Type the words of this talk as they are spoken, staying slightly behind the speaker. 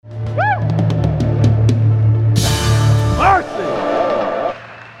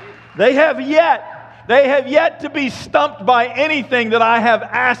They have yet to be stumped by anything that I have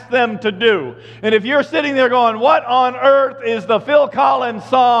asked them to do. And if you're sitting there going, what on earth is the Phil Collins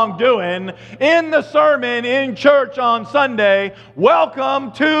song doing in the sermon in church on Sunday?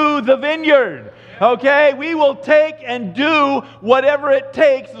 Welcome to the Vineyard. Okay, we will take and do whatever it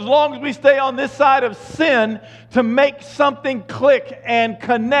takes as long as we stay on this side of sin to make something click and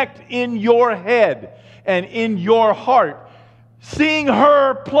connect in your head and in your heart. Seeing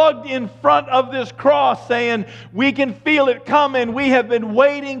her plugged in front of this cross saying, we can feel it coming. We have been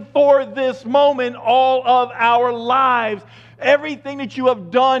waiting for this moment all of our lives. Everything that you have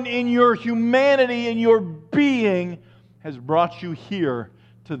done in your humanity and your being has brought you here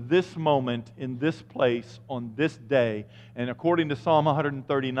to this moment, in this place, on this day. And according to Psalm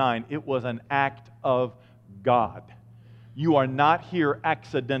 139, it was an act of God. You are not here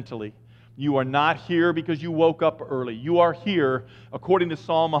accidentally. You are not here because you woke up early. You are here, according to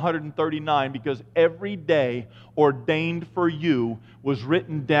Psalm 139, because every day ordained for you was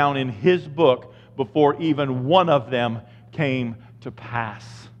written down in His book before even one of them came to pass.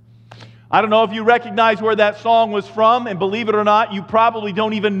 I don't know if you recognize where that song was from, and believe it or not, you probably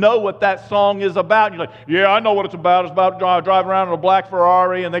don't even know what that song is about. You're like, yeah, I know what it's about. It's about driving around in a black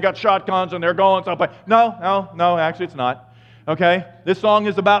Ferrari, and they got shotguns, and they're going someplace. No, actually it's not. Okay? This song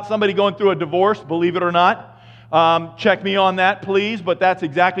is about somebody going through a divorce, believe it or not. Check me on that, please, but that's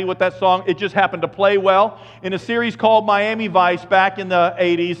exactly what that song, it just happened to play well in a series called Miami Vice back in the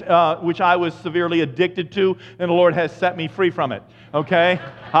 80s, which I was severely addicted to, and the Lord has set me free from it. Okay?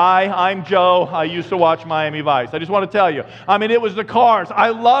 Hi, I'm Joe. I used to watch Miami Vice. I just want to tell you. I mean, it was the cars. I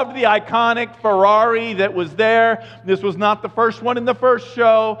loved the iconic Ferrari that was there. This was not the first one in the first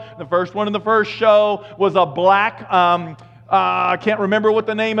show. The first one in the first show was a black... I can't remember what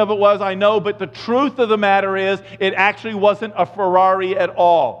the name of it was, I know, but the truth of the matter is it actually wasn't a Ferrari at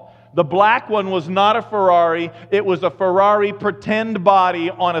all. The black one was not a Ferrari. It was a Ferrari pretend body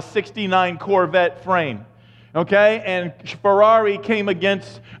on a 69 Corvette frame. Okay? And Ferrari came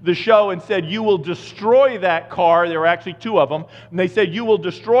against the show and said, you will destroy that car. There were actually two of them. And they said, you will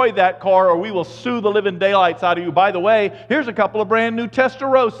destroy that car or we will sue the living daylights out of you. By the way, here's a couple of brand new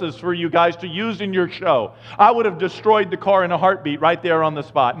Testarossas for you guys to use in your show. I would have destroyed the car in a heartbeat right there on the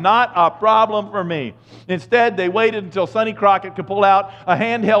spot. Not a problem for me. Instead, they waited until Sonny Crockett could pull out a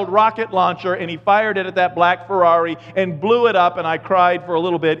handheld rocket launcher and he fired it at that black Ferrari and blew it up, and I cried for a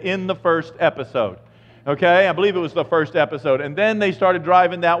little bit in the first episode. Okay, I believe it was the first episode. And then they started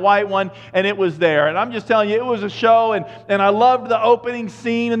driving that white one, and it was there. And I'm just telling you, it was a show, and I loved the opening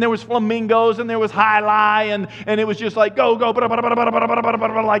scene, and there was flamingos, and there was highlight, and it was just like, go,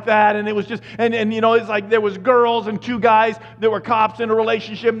 like that. And it was just, and you know, it's like there was girls and two guys that were cops in a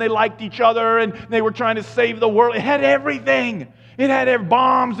relationship, and they liked each other, and they were trying to save the world. It had everything. It had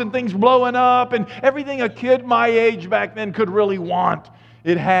bombs and things blowing up, and everything a kid my age back then could really want.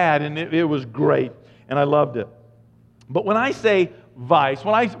 It had, and it was great. And I loved it. But when I say vice,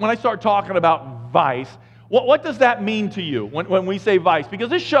 when I start talking about vice, what does that mean to you when we say vice? Because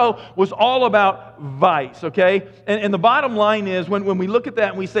this show was all about vice, okay? And the bottom line is, when we look at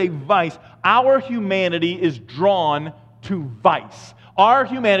that and we say vice, our humanity is drawn to vice. Our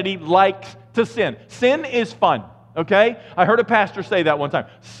humanity likes to sin. Sin is fun, okay? I heard a pastor say that one time.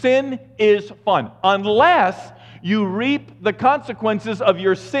 Sin is fun, unless you reap the consequences of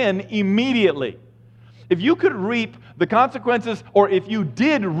your sin immediately. If you could reap the consequences, or if you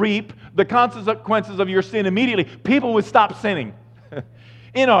did reap the consequences of your sin immediately, people would stop sinning.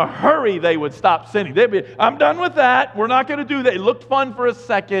 In a hurry, they would stop sinning. They'd be, I'm done with that. We're not going to do that. It looked fun for a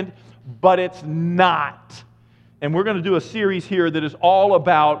second, but it's not. And we're going to do a series here that is all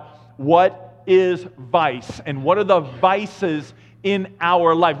about what is vice and what are the vices in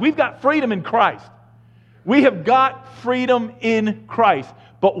our life. We've got freedom in Christ. We have got freedom in Christ.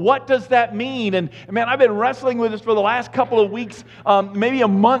 But what does that mean? And man, I've been wrestling with this for the last couple of weeks, maybe a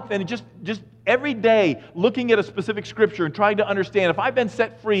month, and just every day looking at a specific scripture and trying to understand, if I've been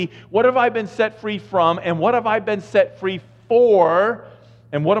set free, what have I been set free from, and what have I been set free for,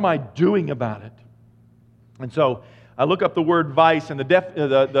 and what am I doing about it? And so I look up the word vice, and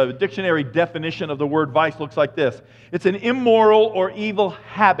the dictionary definition of the word vice looks like this. It's an immoral or evil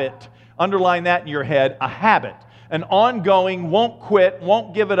habit. Underline that in your head, a habit. An ongoing, won't quit,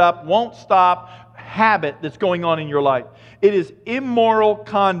 won't give it up, won't stop habit that's going on in your life. It is immoral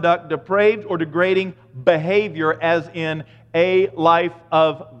conduct, depraved or degrading behavior, as in a life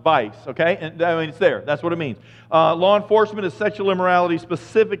of vice. Okay? And I mean, it's there. That's what it means. Law enforcement is sexual immorality,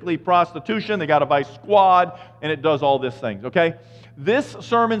 specifically prostitution. They got a vice squad, and it does all these things. Okay? This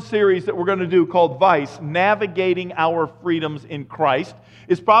sermon series that we're going to do called Vice, Navigating Our Freedoms in Christ,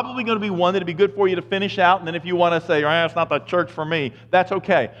 is probably going to be one that would be good for you to finish out. And then if you want to say, it's not the church for me, that's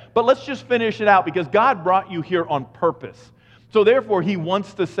okay. But let's just finish it out because God brought you here on purpose. So therefore, He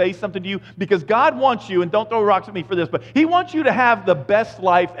wants to say something to you because God wants you, and don't throw rocks at me for this, but He wants you to have the best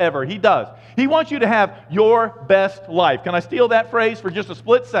life ever. He does. He wants you to have your best life. Can I steal that phrase for just a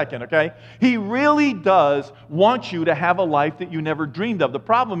split second, okay? He really does want you to have a life that you never dreamed of. The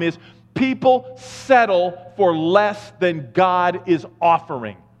problem is people settle for less than God is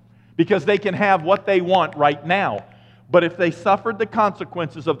offering because they can have what they want right now. But if they suffered the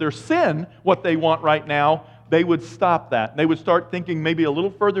consequences of their sin, what they want right now, they would stop that. They would start thinking maybe a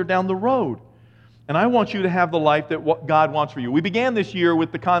little further down the road. And I want you to have the life that what God wants for you. We began this year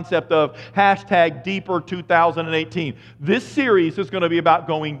with the concept of #Deeper2018. This series is going to be about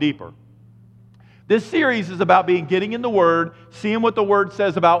going deeper. This series is about getting in the Word, seeing what the Word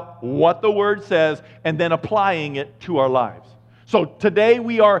says about what the Word says, and then applying it to our lives. So today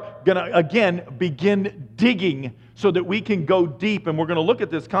we are going to, again, begin digging so that we can go deep, and we're going to look at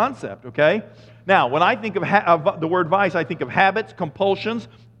this concept, okay? Now, when I think of the word vice, I think of habits, compulsions,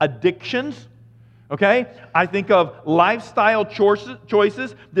 addictions, okay? I think of lifestyle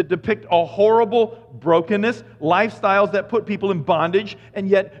choices that depict a horrible brokenness, lifestyles that put people in bondage, and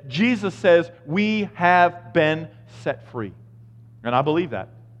yet Jesus says we have been set free. And I believe that.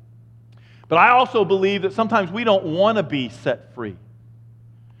 But I also believe that sometimes we don't want to be set free.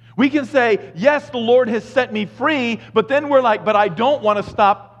 We can say, yes, the Lord has set me free, but then we're like, but I don't want to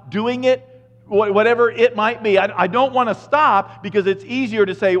stop doing it, whatever it might be. I don't want to stop because it's easier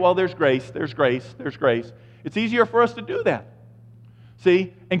to say, well, there's grace, there's grace, there's grace. It's easier for us to do that.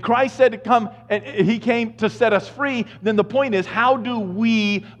 See? And Christ said to come, and He came to set us free. Then the point is, how do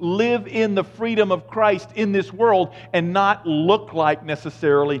we live in the freedom of Christ in this world and not look like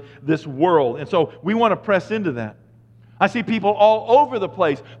necessarily this world? And so we want to press into that. I see people all over the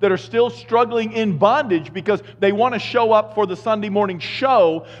place that are still struggling in bondage because they want to show up for the Sunday morning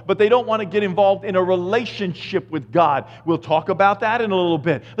show, but they don't want to get involved in a relationship with God. We'll talk about that in a little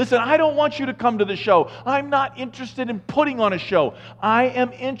bit. Listen, I don't want you to come to the show. I'm not interested in putting on a show. I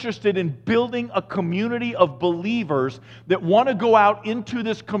am interested in building a community of believers that want to go out into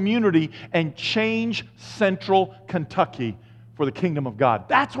this community and change Central Kentucky for the kingdom of God.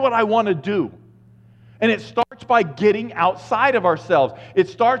 That's what I want to do. And it starts by getting outside of ourselves. It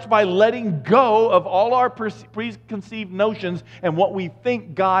starts by letting go of all our preconceived notions and what we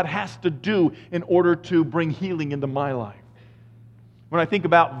think God has to do in order to bring healing into my life. When I think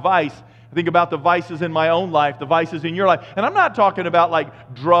about vice, I think about the vices in my own life, the vices in your life. And I'm not talking about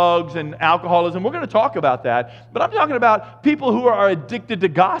like drugs and alcoholism. We're going to talk about that. But I'm talking about people who are addicted to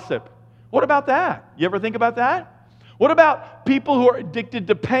gossip. What about that? You ever think about that? What about people who are addicted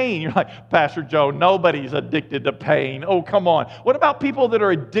to pain? You're like, Pastor Joe, nobody's addicted to pain. Oh, come on. What about people that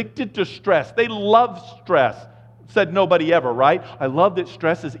are addicted to stress? They love stress. Said nobody ever, right? I love that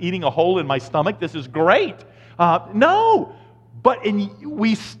stress is eating a hole in my stomach. This is great. No, but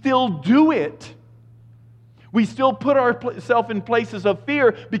we still do it. We still put ourselves in places of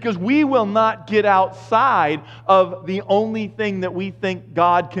fear because we will not get outside of the only thing that we think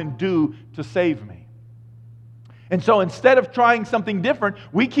God can do to save me. And so instead of trying something different,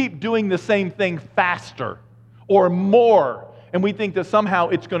 we keep doing the same thing faster or more. And we think that somehow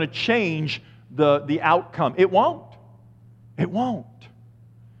it's going to change the outcome. It won't. It won't.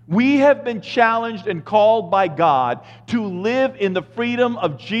 We have been challenged and called by God to live in the freedom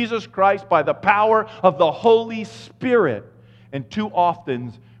of Jesus Christ by the power of the Holy Spirit. And too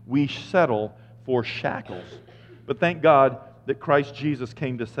often we settle for shackles. But thank God that Christ Jesus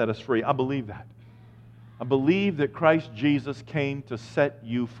came to set us free. I believe that. I believe that Christ Jesus came to set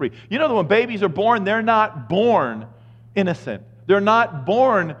you free. You know that when babies are born, they're not born innocent. They're not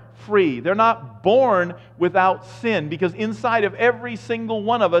born free. They're not born without sin because inside of every single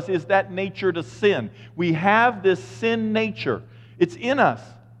one of us is that nature to sin. We have this sin nature. It's in us.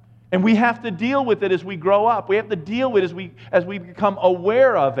 And we have to deal with it as we grow up. We have to deal with it as we become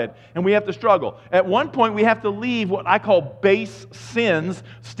aware of it. And we have to struggle. At one point, we have to leave what I call base sins,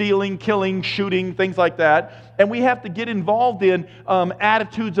 stealing, killing, shooting, things like that. And we have to get involved in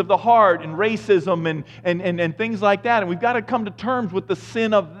attitudes of the heart and racism and things like that. And we've got to come to terms with the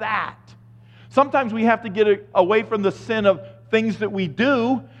sin of that. Sometimes we have to get away from the sin of things that we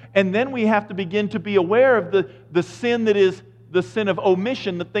do. And then we have to begin to be aware of the sin that is the sin of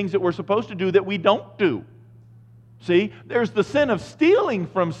omission, the things that we're supposed to do that we don't do. See, there's the sin of stealing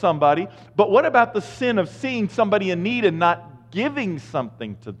from somebody, but what about the sin of seeing somebody in need and not giving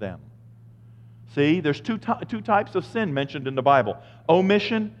something to them? See, there's two types of sin mentioned in the Bible: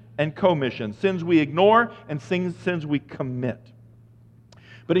 omission and commission. Sins we ignore and sins we commit.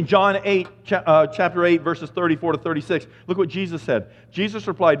 But in John 8, chapter 8, verses 34 to 36, look what Jesus said. Jesus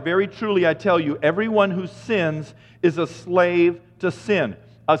replied, "Very truly I tell you, everyone who sins is a slave to sin."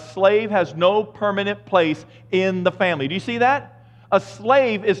 A slave has no permanent place in the family. Do you see that? A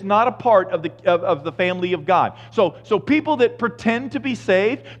slave is not a part of the family of God. So people that pretend to be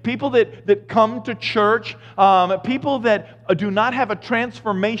saved, people that come to church, people that do not have a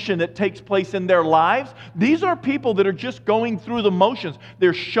transformation that takes place in their lives, these are people that are just going through the motions.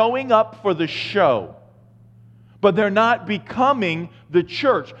 They're showing up for the show. But they're not becoming the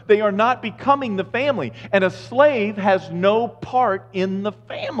church. They are not becoming the family. And a slave has no part in the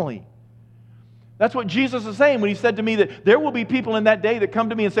family. That's what Jesus is saying when He said to me that there will be people in that day that come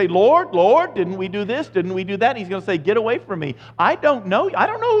to me and say, "Lord, Lord, didn't we do this? Didn't we do that?" And He's going to say, "Get away from me. I don't know you. I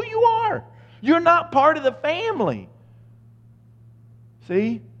don't know who you are. You're not part of the family."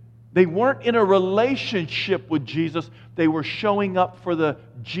 See? They weren't in a relationship with Jesus. They were showing up for the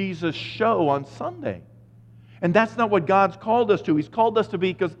Jesus show on Sunday. And that's not what God's called us to. He's called us to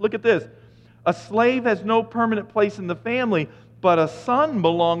be, because look at this. A slave has no permanent place in the family, but a son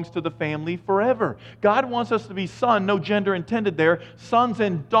belongs to the family forever. God wants us to be son, no gender intended there, sons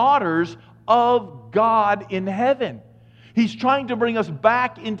and daughters of God in heaven. He's trying to bring us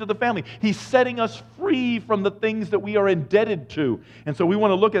back into the family. He's setting us free from the things that we are indebted to. And so we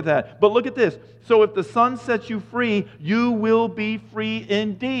want to look at that. But look at this. So if the Son sets you free, you will be free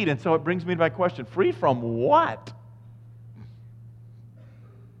indeed. And so it brings me to my question. Free from what?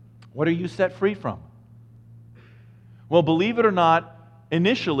 What are you set free from? Well, believe it or not,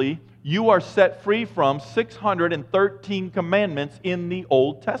 initially, you are set free from 613 commandments in the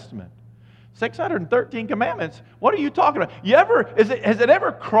Old Testament. 613 commandments? What are you talking about? Has it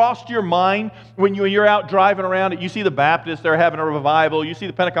ever crossed your mind when you're out driving around, you see the Baptists, they're having a revival, you see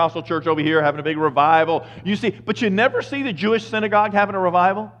the Pentecostal church over here having a big revival, but you never see the Jewish synagogue having a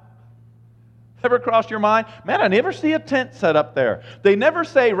revival? Ever crossed your mind? Man, I never see a tent set up there. They never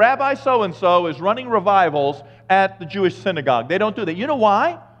say Rabbi so-and-so is running revivals at the Jewish synagogue. They don't do that. You know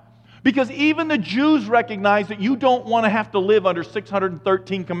why? Because even the Jews recognize that you don't want to have to live under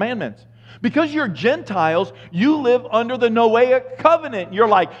 613 commandments. Because you're Gentiles, you live under the Noahic covenant. You're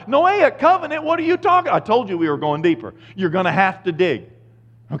like, Noahic covenant? What are you talking? I told you we were going deeper. You're going to have to dig.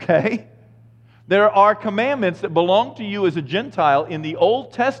 Okay? There are commandments that belong to you as a Gentile in the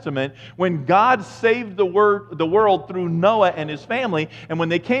Old Testament when God saved the world through Noah and his family, and when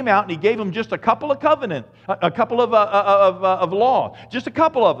they came out and He gave them just a couple of covenants, a couple of laws, just a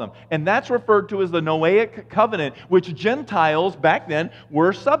couple of them. And that's referred to as the Noahic covenant, which Gentiles back then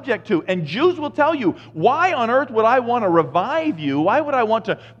were subject to. And Jews will tell you, why on earth would I want to revive you? Why would I want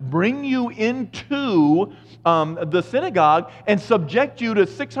to bring you into the synagogue and subject you to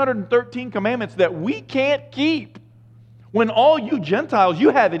 613 commandments that we can't keep? When all you Gentiles,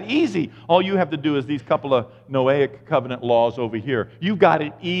 you have it easy. All you have to do is these couple of Noahic covenant laws over here. You've got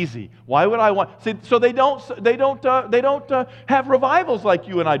it easy. Why would I want? See, so they don't have revivals like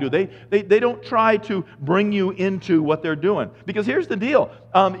you and I do. They don't try to bring you into what they're doing. Because here's the deal: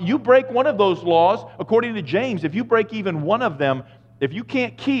 you break one of those laws, according to James. If you break even one of them, if you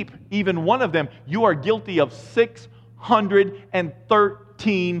can't keep even one of them, you are guilty of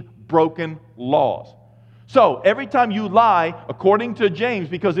 613 broken laws. So every time you lie, according to James,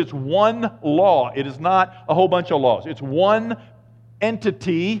 because it's one law, it is not a whole bunch of laws. It's one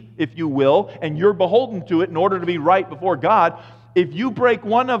entity, if you will, and you're beholden to it in order to be right before God. If you break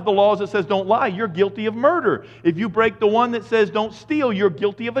one of the laws that says don't lie, you're guilty of murder. If you break the one that says don't steal, you're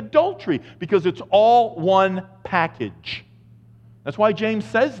guilty of adultery, because it's all one package. That's why James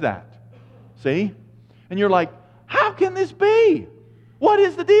says that. See? And you're like, how can this be? What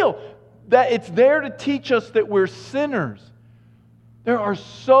is the deal? That it's there to teach us that we're sinners. There are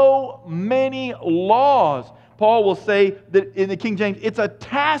so many laws. Paul will say that in the King James, it's a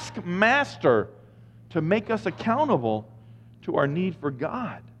taskmaster to make us accountable to our need for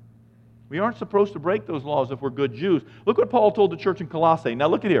God. We aren't supposed to break those laws if we're good Jews. Look what Paul told the church in Colossae. Now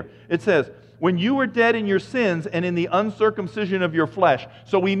look at here. It says, when you were dead in your sins and in the uncircumcision of your flesh.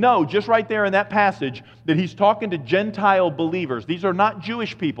 So we know just right there in that passage that he's talking to Gentile believers. These are not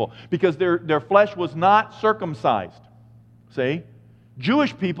Jewish people because their flesh was not circumcised. See?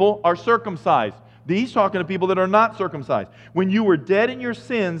 Jewish people are circumcised. He's talking to people that are not circumcised. When you were dead in your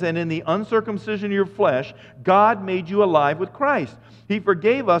sins and in the uncircumcision of your flesh, God made you alive with Christ. He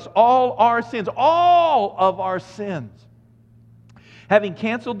forgave us all our sins, all of our sins, having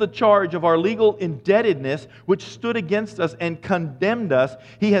canceled the charge of our legal indebtedness, which stood against us and condemned us,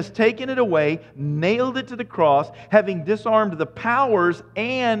 He has taken it away, nailed it to the cross, having disarmed the powers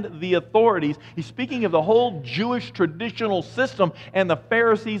and the authorities. He's speaking of the whole Jewish traditional system and the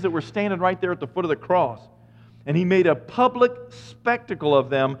Pharisees that were standing right there at the foot of the cross. And He made a public spectacle of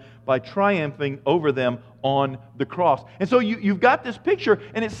them by triumphing over them on the cross. And so you've got this picture,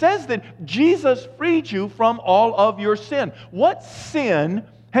 and it says that Jesus freed you from all of your sin. What sin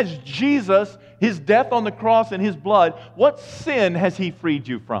has Jesus, His death on the cross and His blood, what sin has He freed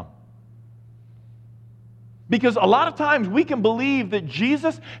you from? Because a lot of times we can believe that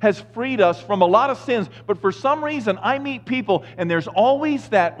Jesus has freed us from a lot of sins, but for some reason I meet people and there's always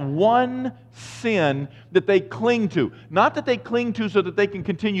that one sin that they cling to. Not that they cling to so that they can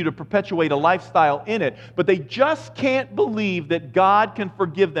continue to perpetuate a lifestyle in it, but they just can't believe that God can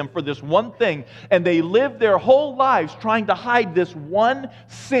forgive them for this one thing, and they live their whole lives trying to hide this one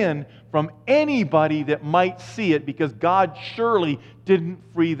sin from anybody that might see it, because God surely didn't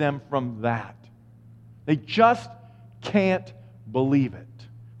free them from that. They just can't believe it.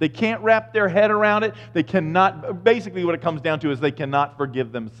 They can't wrap their head around it. They cannot, basically what it comes down to is they cannot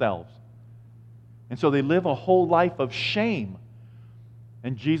forgive themselves. And so they live a whole life of shame.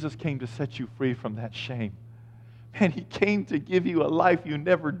 And Jesus came to set you free from that shame. Man, He came to give you a life you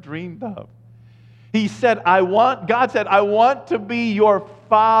never dreamed of. He said, God said, I want to be your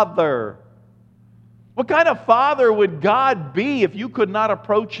Father. What kind of father would God be if you could not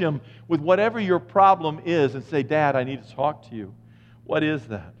approach Him with whatever your problem is and say, Dad, I need to talk to you? What is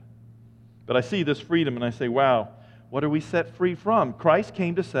that? But I see this freedom and I say, wow, what are we set free from? Christ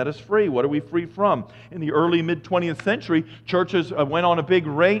came to set us free. What are we free from? In the early mid-20th century, churches went on a big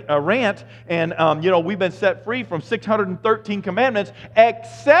rant, and we've been set free from 613 commandments,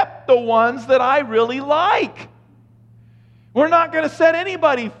 except the ones that I really like. We're not going to set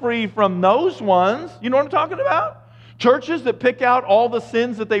anybody free from those ones. You know what I'm talking about? Churches that pick out all the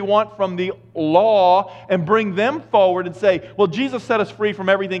sins that they want from the law and bring them forward and say, well, Jesus set us free from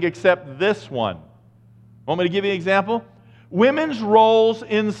everything except this one. Want me to give you an example? Women's roles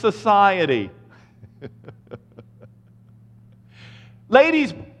in society.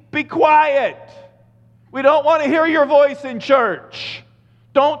 Ladies, be quiet. We don't want to hear your voice in church.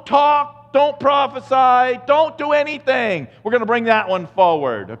 Don't talk. Don't prophesy. Don't do anything. We're going to bring that one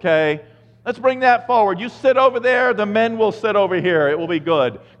forward, okay? Let's bring that forward. You sit over there, the men will sit over here. It will be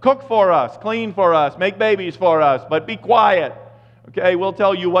good. Cook for us, clean for us, make babies for us, but be quiet, okay? We'll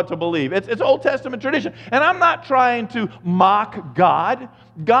tell you what to believe. It's Old Testament tradition. And I'm not trying to mock God.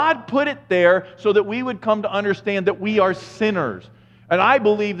 God put it there so that we would come to understand that we are sinners. And I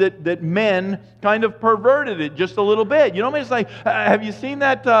believe that men kind of perverted it just a little bit. You know what I mean? It's like, have you seen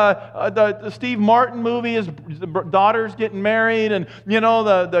that the Steve Martin movie? His daughter's getting married, and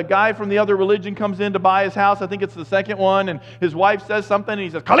the guy from the other religion comes in to buy his house. I think it's the second one, and his wife says something, and he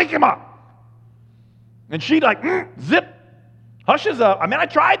says, "Kalikima," and she zip, hushes up. I mean, I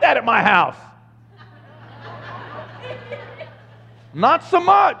tried that at my house. Not so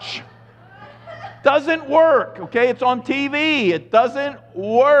much. Doesn't work, okay? It's on TV. It doesn't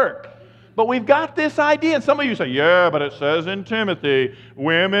work. But we've got this idea, and some of you say, yeah, but it says in Timothy,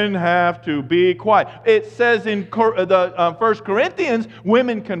 women have to be quiet. It says in 1 Corinthians,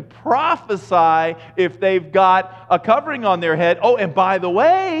 women can prophesy if they've got a covering on their head. Oh, and by the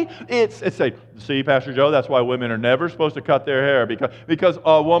way, it's say, see, Pastor Joe, that's why women are never supposed to cut their hair, because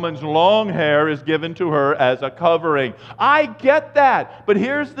a woman's long hair is given to her as a covering. I get that, but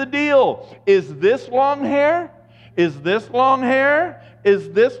here's the deal. Is this long hair? Is this long hair?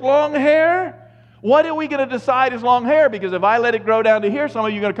 Is this long hair? What are we going to decide is long hair? Because if I let it grow down to here, some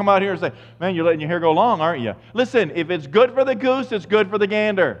of you are going to come out here and say, man, you're letting your hair go long, aren't you? Listen, if it's good for the goose, it's good for the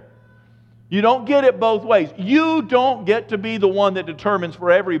gander. You don't get it both ways. You don't get to be the one that determines for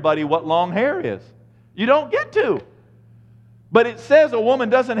everybody what long hair is. You don't get to. But it says a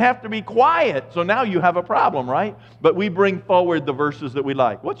woman doesn't have to be quiet, so now you have a problem, right? But we bring forward the verses that we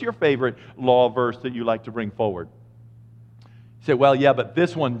like. What's your favorite law verse that you like to bring forward? You say, well, yeah, but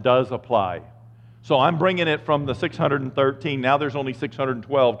this one does apply. So I'm bringing it from the 613. Now there's only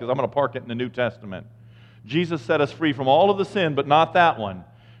 612 because I'm going to park it in the New Testament. Jesus set us free from all of the sin, but not that one.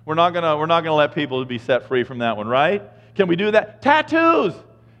 We're not going to let people be set free from that one, right? Can we do that? Tattoos.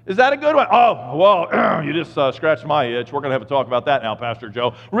 Is that a good one? Oh, well, you just scratched my itch. We're going to have a talk about that now, Pastor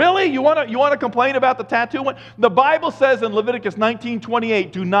Joe. Really? You want to complain about the tattoo one? The Bible says in Leviticus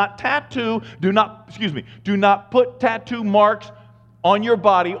 19:28, do not put tattoo marks on your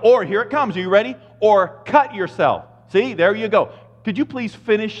body, or, here it comes, are you ready? Or cut yourself. See, there you go. Could you please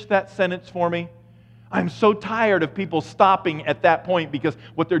finish that sentence for me? I'm so tired of people stopping at that point because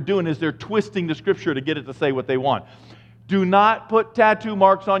what they're doing is they're twisting the Scripture to get it to say what they want. Do not put tattoo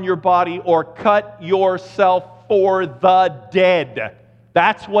marks on your body or cut yourself for the dead.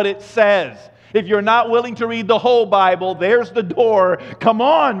 That's what it says. If you're not willing to read the whole Bible, there's the door. Come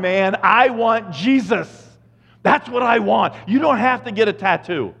on, man. I want Jesus. That's what I want. You don't have to get a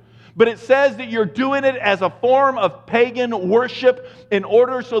tattoo. But it says that you're doing it as a form of pagan worship in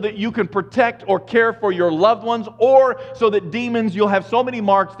order so that you can protect or care for your loved ones, or so that demons, you'll have so many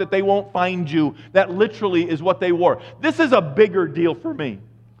marks that they won't find you. That literally is what they wore. This is a bigger deal for me.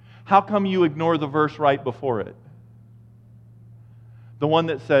 How come you ignore the verse right before it? The one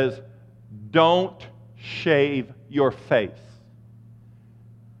that says, don't shave your face.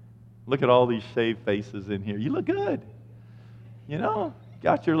 Look at all these shaved faces in here. You look good. You know,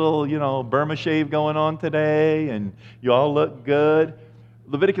 got your little, Burma shave going on today, and you all look good.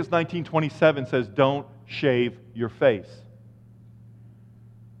 Leviticus 19:27 says, don't shave your face.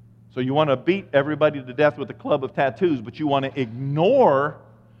 So you want to beat everybody to death with a club of tattoos, but you want to ignore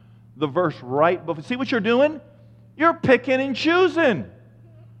the verse right before. See what you're doing? You're picking and choosing.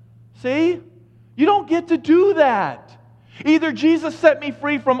 See? You don't get to do that. Either Jesus set me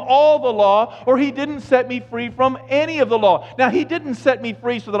free from all the law, or He didn't set me free from any of the law. Now, He didn't set me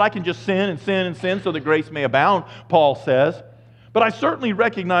free so that I can just sin and sin and sin so that grace may abound, Paul says. But I certainly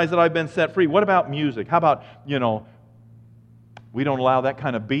recognize that I've been set free. What about music? How about, we don't allow that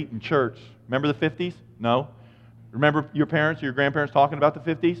kind of beat in church. Remember the 50s? No? Remember your parents or your grandparents talking about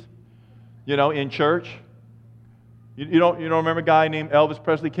the 50s? In church? You don't remember a guy named Elvis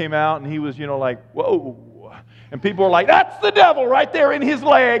Presley came out and he was, like, whoa. And people were like, that's the devil right there in his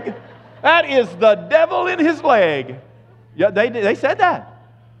leg. That is the devil in his leg. Yeah, they said that.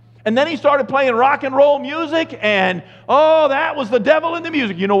 And then he started playing rock and roll music, and that was the devil in the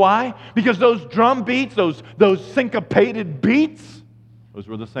music. You know why? Because those drum beats, those syncopated beats, those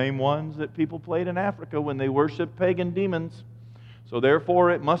were the same ones that people played in Africa when they worshiped pagan demons. So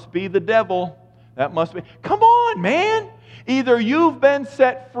therefore, it must be the devil. That must be. Come on, man. Either you've been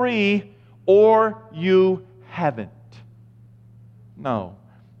set free or you haven't. No,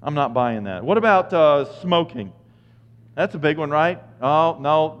 I'm not buying that. What about smoking? That's a big one, right? Oh,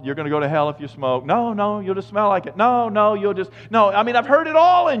 no, you're going to go to hell if you smoke. No, you'll just smell like it. No, you'll just... No, I mean, I've heard it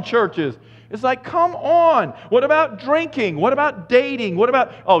all in churches. It's like, come on. What about drinking? What about dating? What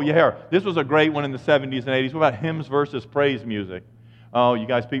about... Oh, yeah, this was a great one in the 70s and 80s. What about hymns versus praise music? Oh, you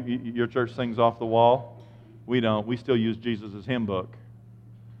guys, your church sings off the wall? We don't. We still use Jesus' hymn book.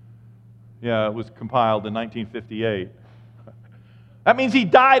 Yeah, it was compiled in 1958. That means he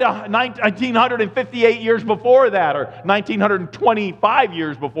died 1958 years before that, or 1925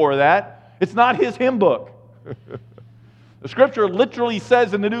 years before that. It's not his hymn book. The Scripture literally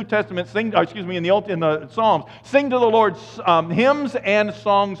says in the New Testament, in the Psalms, sing to the Lord hymns and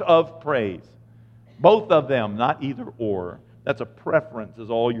songs of praise. Both of them, not either or. That's a preference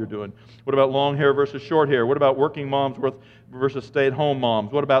is all you're doing. What about long hair versus short hair? What about working moms versus stay-at-home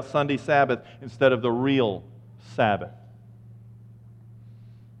moms? What about Sunday Sabbath instead of the real Sabbath?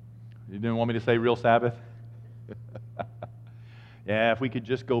 You didn't want me to say real Sabbath? Yeah, if we could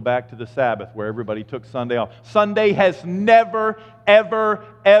just go back to the Sabbath where everybody took Sunday off. Sunday has never, ever,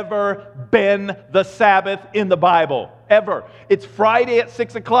 ever been the Sabbath in the Bible. Ever. It's Friday at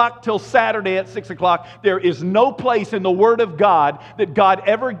 6 o'clock till Saturday at 6 o'clock. There is no place in the Word of God that God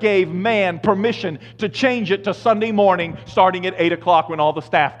ever gave man permission to change it to Sunday morning starting at 8 o'clock when all the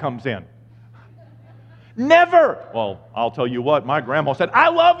staff comes in. Never. Well, I'll tell you what, my grandma said, I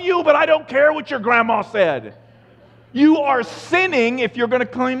love you, but I don't care what your grandma said. You are sinning if you're going to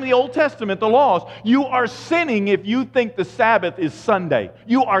claim the Old Testament, the laws. You are sinning if you think the Sabbath is Sunday.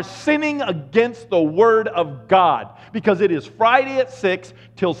 You are sinning against the Word of God because it is Friday at 6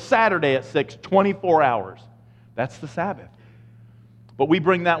 till Saturday at 6, 24 hours. That's the Sabbath. But we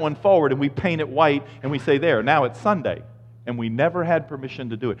bring that one forward and we paint it white and we say, there, now it's Sunday. And we never had permission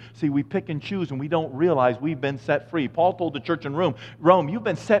to do it. See, we pick and choose and we don't realize we've been set free. Paul told the church in Rome, you've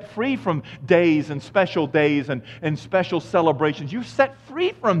been set free from days and special celebrations. You're set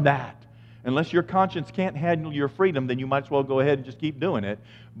free from that. Unless your conscience can't handle your freedom, then you might as well go ahead and just keep doing it.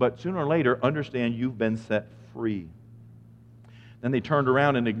 But sooner or later, understand you've been set free. Then they turned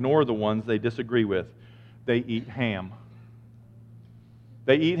around and ignored the ones they disagree with. They eat ham.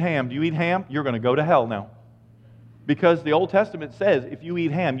 They eat ham. Do you eat ham? You're going to go to hell now. Because the Old Testament says, if you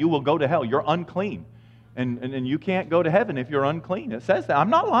eat ham, you will go to hell. You're unclean. And you can't go to heaven if you're unclean. It says that. I'm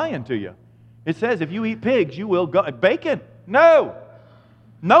not lying to you. It says, if you eat pigs, you will go. Bacon? No.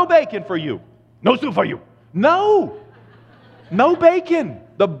 No bacon for you. No soup for you. No. No bacon.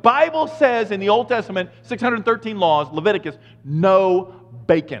 The Bible says in the Old Testament, 613 laws, Leviticus, no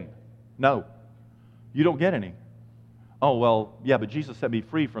bacon. No. You don't get any. Oh, well, yeah, but Jesus set me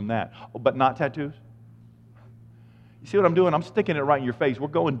free from that. Oh, but not tattoos? You see what I'm doing? I'm sticking it right in your face. We're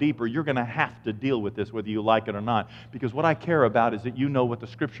going deeper. You're going to have to deal with this whether you like it or not. Because what I care about is that you know what the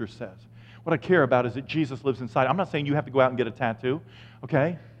Scripture says. What I care about is that Jesus lives inside. I'm not saying you have to go out and get a tattoo,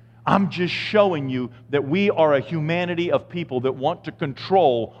 okay? I'm just showing you that we are a humanity of people that want to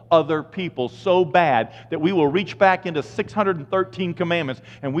control other people so bad that we will reach back into 613 commandments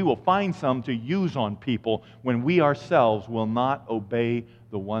and we will find some to use on people when we ourselves will not obey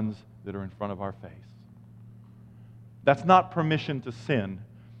the ones that are in front of our face. That's not permission to sin,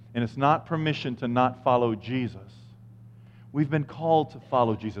 and it's not permission to not follow Jesus. We've been called to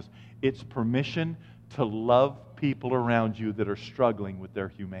follow Jesus. It's permission to love people around you that are struggling with their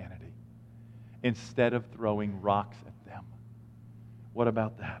humanity instead of throwing rocks at them. What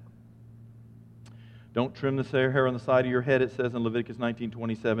about that? Don't trim the hair on the side of your head, it says in Leviticus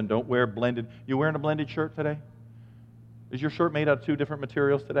 19:27. Don't wear blended. You wearing a blended shirt today? Is your shirt made out of 2 different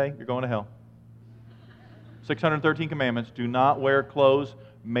materials today? You're going to hell. 613 commandments. Do not wear clothes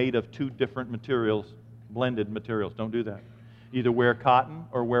made of 2 different materials, blended materials. Don't do that. Either wear cotton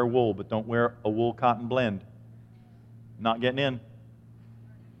or wear wool, but don't wear a wool-cotton blend. Not getting in.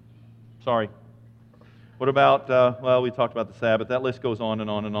 Sorry. What about, well, we talked about the Sabbath. That list goes on and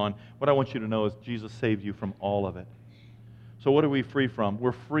on and on. What I want you to know is Jesus saved you from all of it. So what are we free from?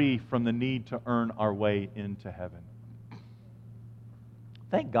 We're free from the need to earn our way into heaven.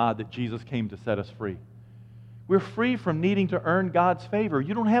 Thank God that Jesus came to set us free. We're free from needing to earn God's favor.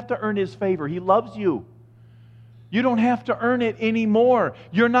 You don't have to earn His favor. He loves you. You don't have to earn it anymore.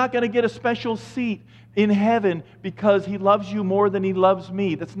 You're not going to get a special seat in heaven because He loves you more than He loves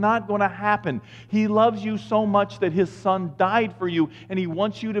me. That's not going to happen. He loves you so much that His Son died for you, and He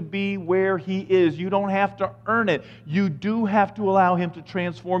wants you to be where He is. You don't have to earn it. You do have to allow Him to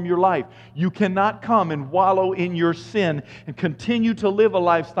transform your life. You cannot come and wallow in your sin and continue to live a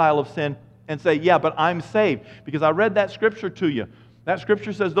lifestyle of sin and say, yeah, but I'm saved. Because I read that scripture to you. That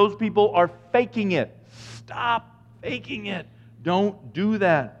scripture says those people are faking it. Stop faking it. Don't do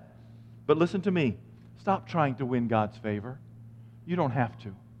that. But listen to me. Stop trying to win God's favor. You don't have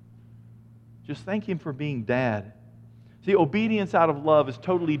to. Just thank Him for being Dad. See, obedience out of love is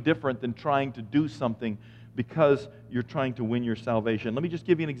totally different than trying to do something because you're trying to win your salvation. Let me just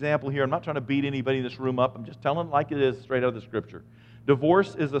give you an example here. I'm not trying to beat anybody in this room up. I'm just telling it like it is, straight out of the Scripture.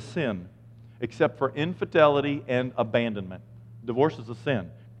 Divorce is a sin, except for infidelity and abandonment. Divorce is a sin.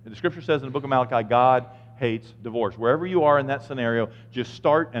 The Scripture says in the book of Malachi, God hates divorce. Wherever you are in that scenario, just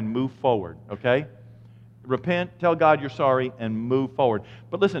start and move forward, okay? Repent, tell God you're sorry, and move forward.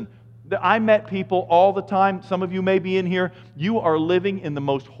 But listen, I met people all the time. Some of you may be in here. You are living in the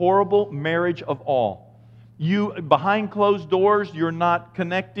most horrible marriage of all. You, behind closed doors, you're not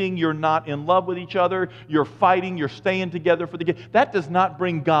connecting, you're not in love with each other, you're fighting, you're staying together for the good. That does not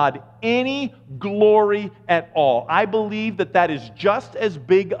bring God any glory at all. I believe that that is just as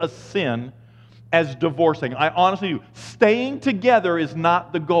big a sin as divorcing. I honestly do. Staying together is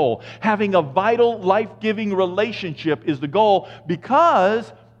not the goal. Having a vital, life-giving relationship is the goal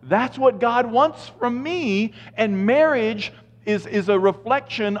because that's what God wants from me, and marriage is a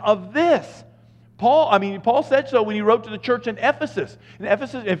reflection of this. Paul said so when he wrote to the church in Ephesus. In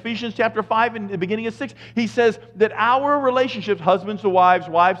Ephesians chapter 5 and the beginning of 6, he says that our relationships, husbands to wives,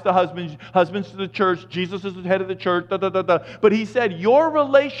 wives to husbands, husbands to the church, Jesus is the head of the church, But he said your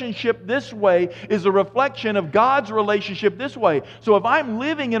relationship this way is a reflection of God's relationship this way. So if I'm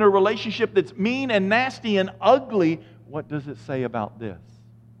living in a relationship that's mean and nasty and ugly, what does it say about this?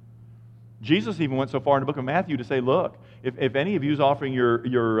 Jesus even went so far in the book of Matthew to say, look, if any of you is offering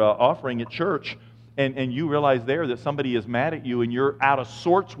your offering at church, and you realize there that somebody is mad at you and you're out of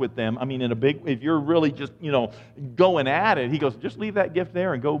sorts with them, if you're really just, going at it, he goes, just leave that gift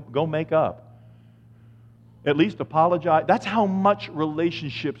there and go make up. At least apologize. That's how much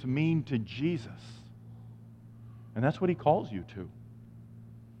relationships mean to Jesus. And that's what He calls you to.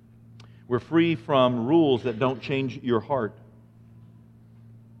 We're free from rules that don't change your heart.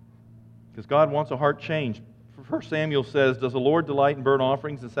 Because God wants a heart change. 1 Samuel says, does the Lord delight in burnt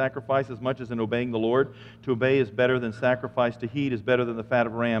offerings and sacrifice as much as in obeying the Lord? To obey is better than sacrifice. To heed is better than the fat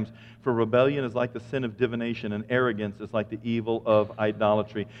of rams. For rebellion is like the sin of divination, and arrogance is like the evil of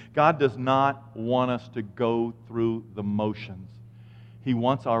idolatry. God does not want us to go through the motions. He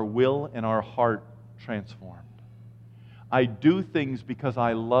wants our will and our heart transformed. I do things because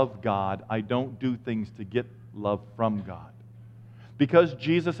I love God. I don't do things to get love from God. Because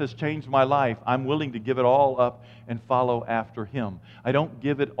Jesus has changed my life, I'm willing to give it all up and follow after Him. I don't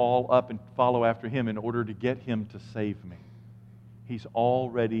give it all up and follow after Him in order to get Him to save me. He's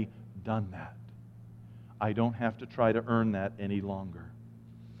already done that. I don't have to try to earn that any longer.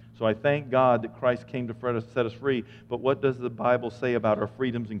 So I thank God that Christ came to set us free. But what does the Bible say about our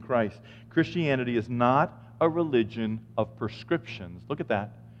freedoms in Christ? Christianity is not a religion of prescriptions. Look at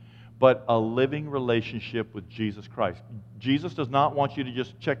that. But a living relationship with Jesus Christ. Jesus does not want you to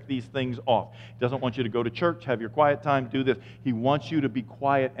just check these things off. He doesn't want you to go to church, have your quiet time, do this. He wants you to be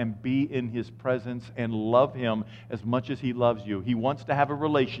quiet and be in His presence and love Him as much as He loves you. He wants to have a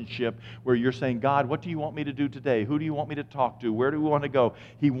relationship where you're saying, God, what do you want me to do today? Who do you want me to talk to? Where do we want to go?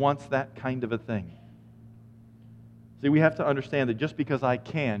 He wants that kind of a thing. See, we have to understand that just because I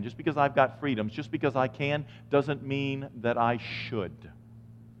can, just because I've got freedoms, just because I can, doesn't mean that I should.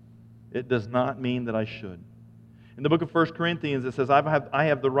 It does not mean that I should. In the book of 1 Corinthians, it says, I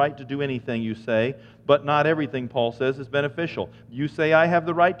have the right to do anything, you say, but not everything, Paul says, is beneficial. You say, I have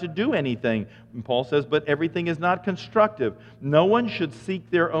the right to do anything, and Paul says, but everything is not constructive. No one should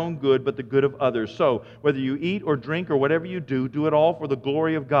seek their own good, but the good of others. So, whether you eat or drink or whatever you do it all for the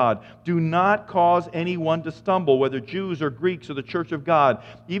glory of God. Do not cause anyone to stumble, whether Jews or Greeks or the church of God,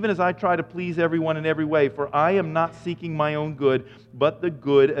 even as I try to please everyone in every way. For I am not seeking my own good, but the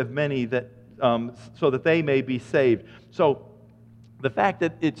good of many, so that they may be saved. So, the fact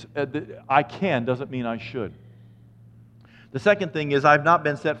that I can doesn't mean I should. The second thing is I've not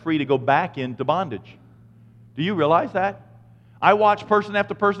been set free to go back into bondage. Do you realize that? I watch person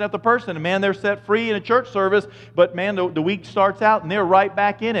after person after person, and man, they're set free in a church service, but man, the week starts out and they're right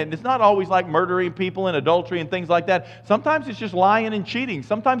back in it. And it's not always like murdering people and adultery and things like that. Sometimes it's just lying and cheating.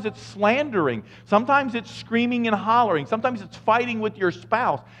 Sometimes it's slandering. Sometimes it's screaming and hollering. Sometimes it's fighting with your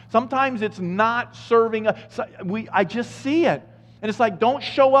spouse. Sometimes it's not serving. I just see it. And it's like, don't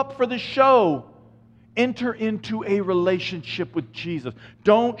show up for the show. Enter into a relationship with Jesus.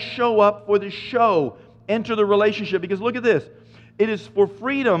 Don't show up for the show. Enter the relationship. Because look at this. It is for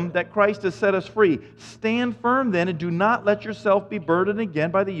freedom that Christ has set us free. Stand firm then and do not let yourself be burdened again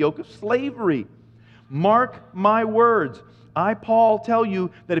by the yoke of slavery. Mark my words. I, Paul, tell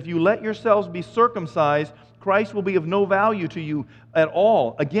you that if you let yourselves be circumcised, Christ will be of no value to you at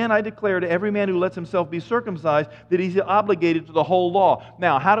all. Again, I declare to every man who lets himself be circumcised that he's obligated to the whole law.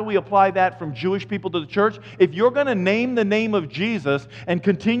 Now, how do we apply that from Jewish people to the church? If you're going to name the name of Jesus and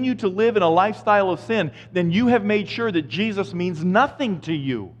continue to live in a lifestyle of sin, then you have made sure that Jesus means nothing to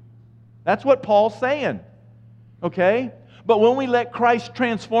you. That's what Paul's saying. Okay? But when we let Christ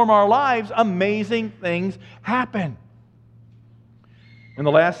transform our lives, amazing things happen. And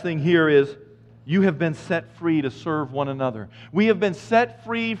the last thing here is, you have been set free to serve one another. We have been set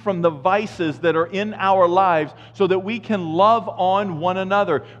free from the vices that are in our lives so that we can love on one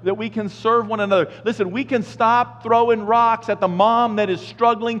another, that we can serve one another. Listen, we can stop throwing rocks at the mom that is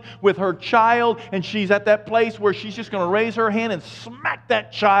struggling with her child, and she's at that place where she's just going to raise her hand and smack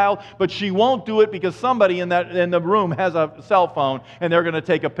that child, but she won't do it because somebody in the room has a cell phone and they're going to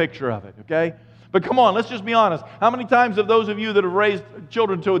take a picture of it, okay? But come on, let's just be honest. How many times have those of you that have raised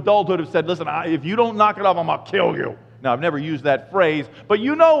children to adulthood have said, listen, if you don't knock it off, I'm going to kill you? Now, I've never used that phrase, but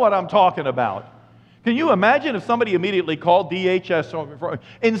you know what I'm talking about. Can you imagine if somebody immediately called DHS?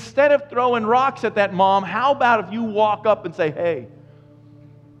 Instead of throwing rocks at that mom, how about if you walk up and say, hey,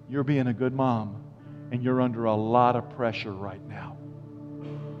 you're being a good mom, and you're under a lot of pressure right now.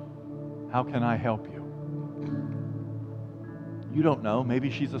 How can I help you? You don't know.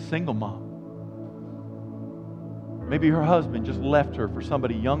 Maybe she's a single mom. Maybe her husband just left her for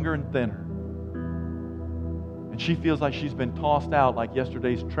somebody younger and thinner. And she feels like she's been tossed out like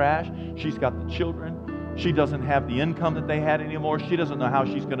yesterday's trash. She's got the children. She doesn't have the income that they had anymore. She doesn't know how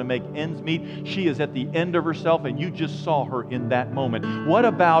she's going to make ends meet. She is at the end of herself, and you just saw her in that moment. What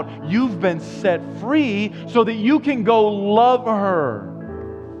about you've been set free so that you can go love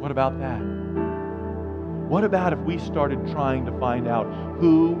her? What about that? What about if we started trying to find out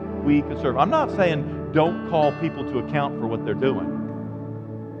who we could serve? I'm not saying don't call people to account for what they're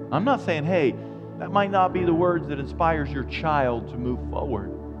doing. I'm not saying, hey, that might not be the words that inspires your child to move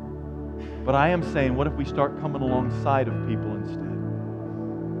forward. But I am saying, what if we start coming alongside of people instead?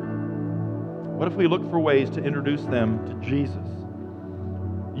 What if we look for ways to introduce them to Jesus?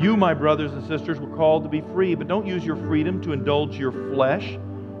 You, my brothers and sisters, were called to be free, but don't use your freedom to indulge your flesh.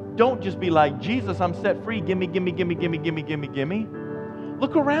 Don't just be like, Jesus, I'm set free. Gimme, gimme, gimme, gimme, gimme, gimme, gimme.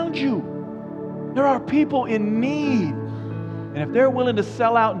 Look around you. There are people in need. And if they're willing to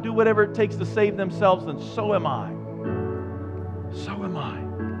sell out and do whatever it takes to save themselves, then so am I. So am I.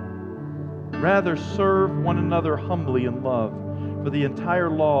 Rather, serve one another humbly in love. For the entire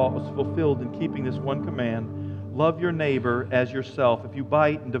law was fulfilled in keeping this one command: love your neighbor as yourself. If you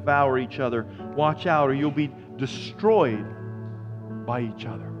bite and devour each other, watch out, or you'll be destroyed by each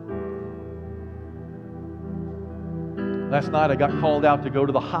other. Last night I got called out to go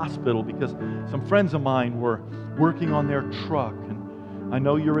to the hospital because some friends of mine were working on their truck. And I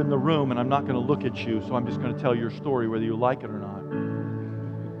know you're in the room and I'm not going to look at you, so I'm just going to tell your story whether you like it or not.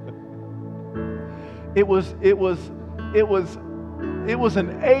 It was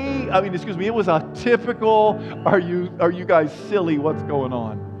a typical, are you guys silly, what's going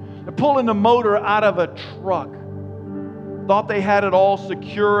on? They're pulling the motor out of a truck. Thought they had it all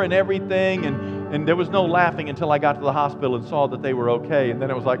secure and everything, and there was no laughing until I got to the hospital and saw that they were okay. And then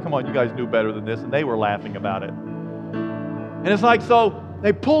it was like, come on, you guys knew better than this, and they were laughing about it. And it's like, so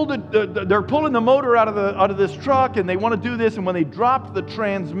they they're pulling the motor out of this truck, and they want to do this. And when they dropped the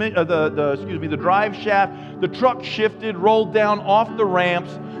drive shaft, the truck shifted, rolled down off the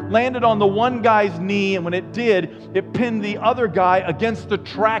ramps, landed on the one guy's knee, and when it did, it pinned the other guy against the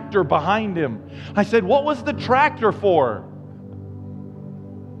tractor behind him. I said, what was the tractor for?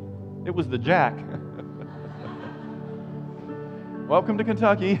 It was the jack. Welcome to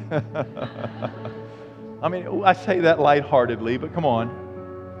Kentucky. I mean, I say that lightheartedly, but come on.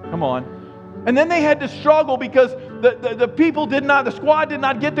 And then they had to struggle because the squad did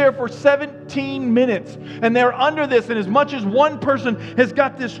not get there for 17 minutes. And they're under this, and as much as one person has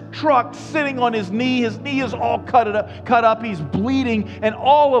got this truck sitting on his knee is all cut up, he's bleeding, and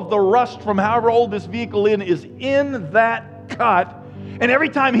all of the rust from however old this vehicle is in that cut. And every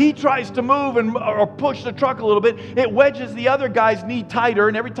time he tries to move or push the truck a little bit, it wedges the other guy's knee tighter.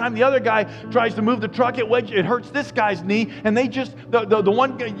 And every time the other guy tries to move the truck, it hurts this guy's knee. And the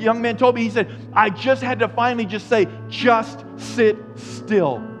one young man told me, he said, I just had to finally just say, just sit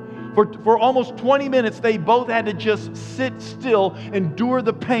still. For almost 20 minutes, they both had to just sit still, endure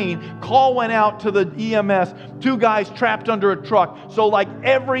the pain. Call went out to the EMS, 2 guys trapped under a truck. So like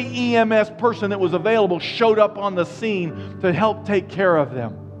every EMS person that was available showed up on the scene to help take care of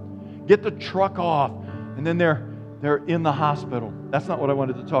them. Get the truck off, and then they're in the hospital. That's not what I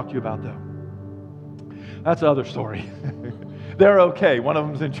wanted to talk to you about, though. That's another story. They're okay. One of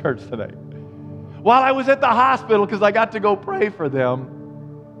them's in church today. While I was at the hospital, because I got to go pray for them,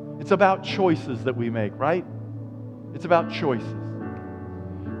 it's about choices that we make, right? It's about choices.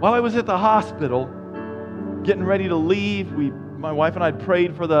 While I was at the hospital, getting ready to leave, my wife and I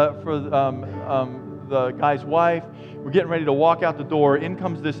prayed for the guy's wife. We're getting ready to walk out the door. In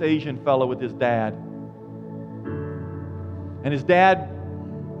comes this Asian fellow with his dad. And his dad,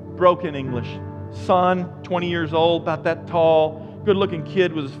 broken English. Son, 20 years old, about that tall, good-looking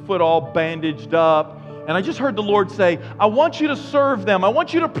kid with his foot all bandaged up. And I just heard the Lord say, I want you to serve them. I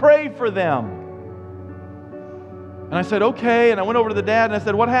want you to pray for them. And I said, okay. And I went over to the dad and I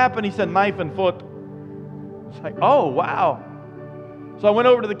said, what happened? He said, knife in foot. It's like, oh, wow. So I went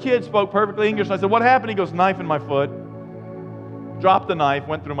over to the kid, spoke perfectly English. And I said, what happened? He goes, knife in my foot. Dropped the knife,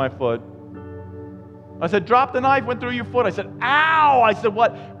 went through my foot. I said, drop the knife, went through your foot. I said, ow. I said,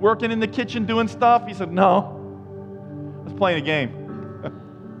 what, working in the kitchen doing stuff? He said, no. I was playing a game.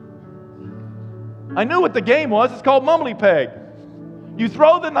 I knew what the game was. It's called Mumbly Peg. You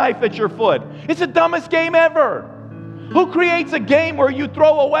throw the knife at your foot. It's the dumbest game ever. Who creates a game where you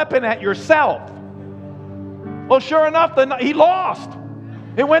throw a weapon at yourself? Well, sure enough, he lost.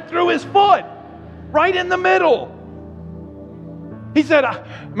 It went through his foot, right in the middle. He said,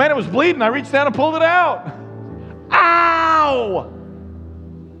 man, it was bleeding. I reached down and pulled it out. Ow!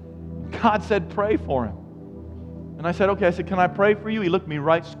 God said, pray for him. And I said, okay. I said, can I pray for you? He looked me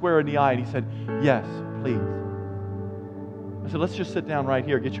right square in the eye and he said, yes, please. I said, let's just sit down right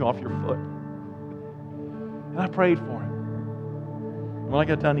here, get you off your foot. And I prayed for him. And when I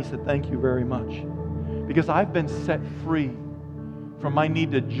got done, he said, thank you very much. Because I've been set free from my need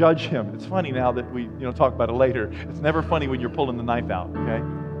to judge him. It's funny now that we talk about it later. It's never funny when you're pulling the knife out, okay?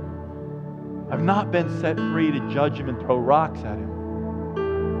 I've not been set free to judge him and throw rocks at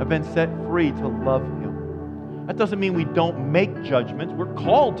him. I've been set free to love him. That doesn't mean we don't make judgments. We're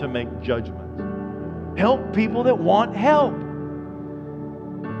called to make judgments. Help people that want help.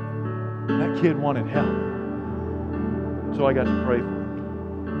 That kid wanted help. So I got to pray for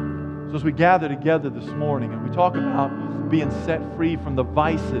him. So as we gather together this morning and we talk about being set free from the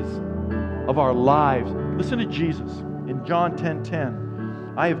vices of our lives, listen to Jesus in John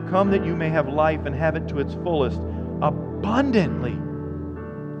 10:10. I have come that you may have life and have it to its fullest, abundantly.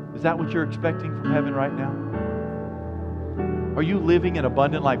 Is that what you're expecting from heaven right now? Are you living an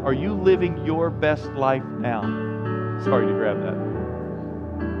abundant life? Are you living your best life now? Sorry to grab that.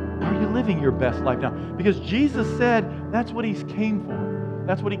 Are you living your best life now? Because Jesus said that's what He came for.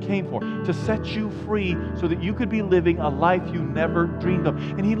 That's what He came for, to set you free so that you could be living a life you never dreamed of.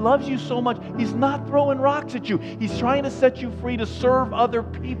 And He loves you so much, He's not throwing rocks at you. He's trying to set you free to serve other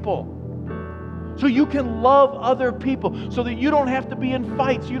people. So you can love other people, so that you don't have to be in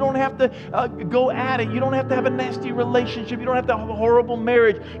fights. You don't have to go at it. You don't have to have a nasty relationship. You don't have to have a horrible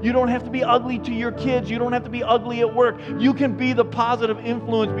marriage. You don't have to be ugly to your kids. You don't have to be ugly at work. You can be the positive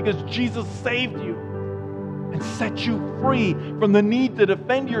influence because Jesus saved you and set you free from the need to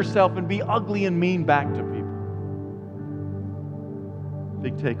defend yourself and be ugly and mean back to people.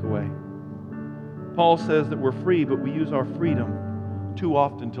 Big takeaway. Paul says that we're free, but we use our freedom too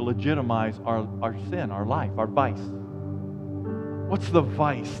often to legitimize our sin, our life, our vice. What's the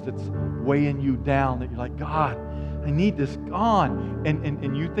vice that's weighing you down that you're like, God, I need this gone?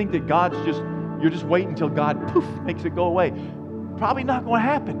 And you think that you're just waiting until God, poof, makes it go away. Probably not going to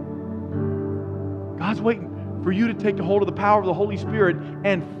happen. God's waiting for you to take hold of the power of the Holy Spirit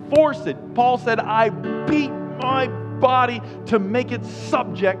and force it. Paul said, I beat my body to make it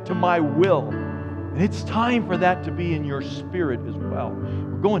subject to my will. And it's time for that to be in your spirit as well.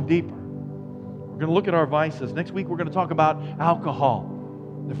 We're going deeper. We're going to look at our vices. Next week we're going to talk about alcohol,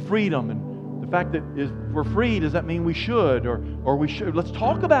 the freedom, and the fact that if we're free, does that mean we should or we should? Let's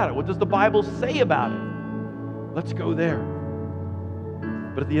talk about it. What does the Bible say about it? Let's go there.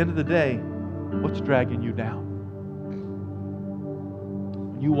 But at the end of the day, what's dragging you down?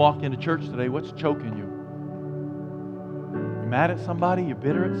 When you walk into church today, what's choking you? You mad at somebody? You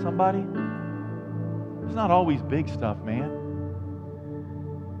bitter at somebody? It's not always big stuff, man.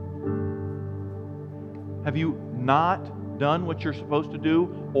 Have you not done what you're supposed to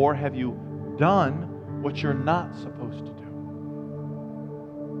do, or have you done what you're not supposed to do?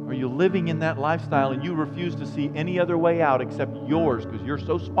 Are you living in that lifestyle and you refuse to see any other way out except yours because you're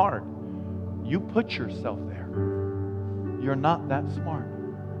so smart? You put yourself there. You're not that smart.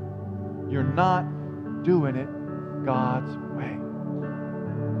 You're not doing it God's way.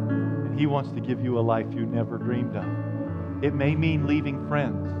 He wants to give you a life you never dreamed of. It may mean leaving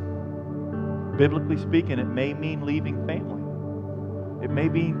friends. Biblically speaking, it may mean leaving family. It may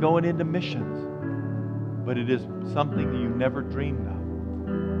mean going into missions. But it is something that you never dreamed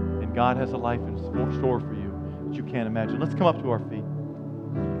of. And God has a life in store for you that you can't imagine. Let's come up to our feet.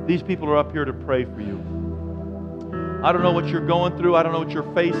 These people are up here to pray for you. I don't know what you're going through. I don't know what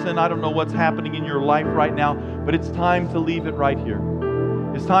you're facing. I don't know what's happening in your life right now. But it's time to leave it right here.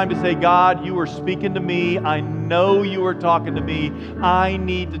 It's time to say, God, you are speaking to me. I know you are talking to me. I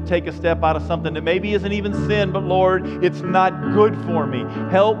need to take a step out of something that maybe isn't even sin, but Lord, it's not good for me.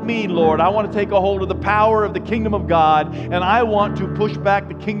 Help me, Lord. I want to take a hold of the power of the kingdom of God, and I want to push back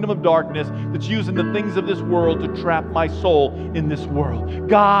the kingdom of darkness that's using the things of this world to trap my soul in this world.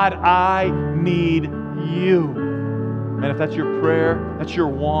 God, I need you. And if that's your prayer, that's your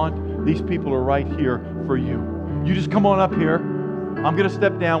want, these people are right here for you. You just come on up here. I'm going to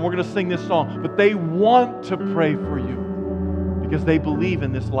step down. We're going to sing this song. But they want to pray for you because they believe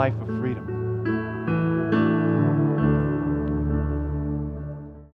in this life of freedom.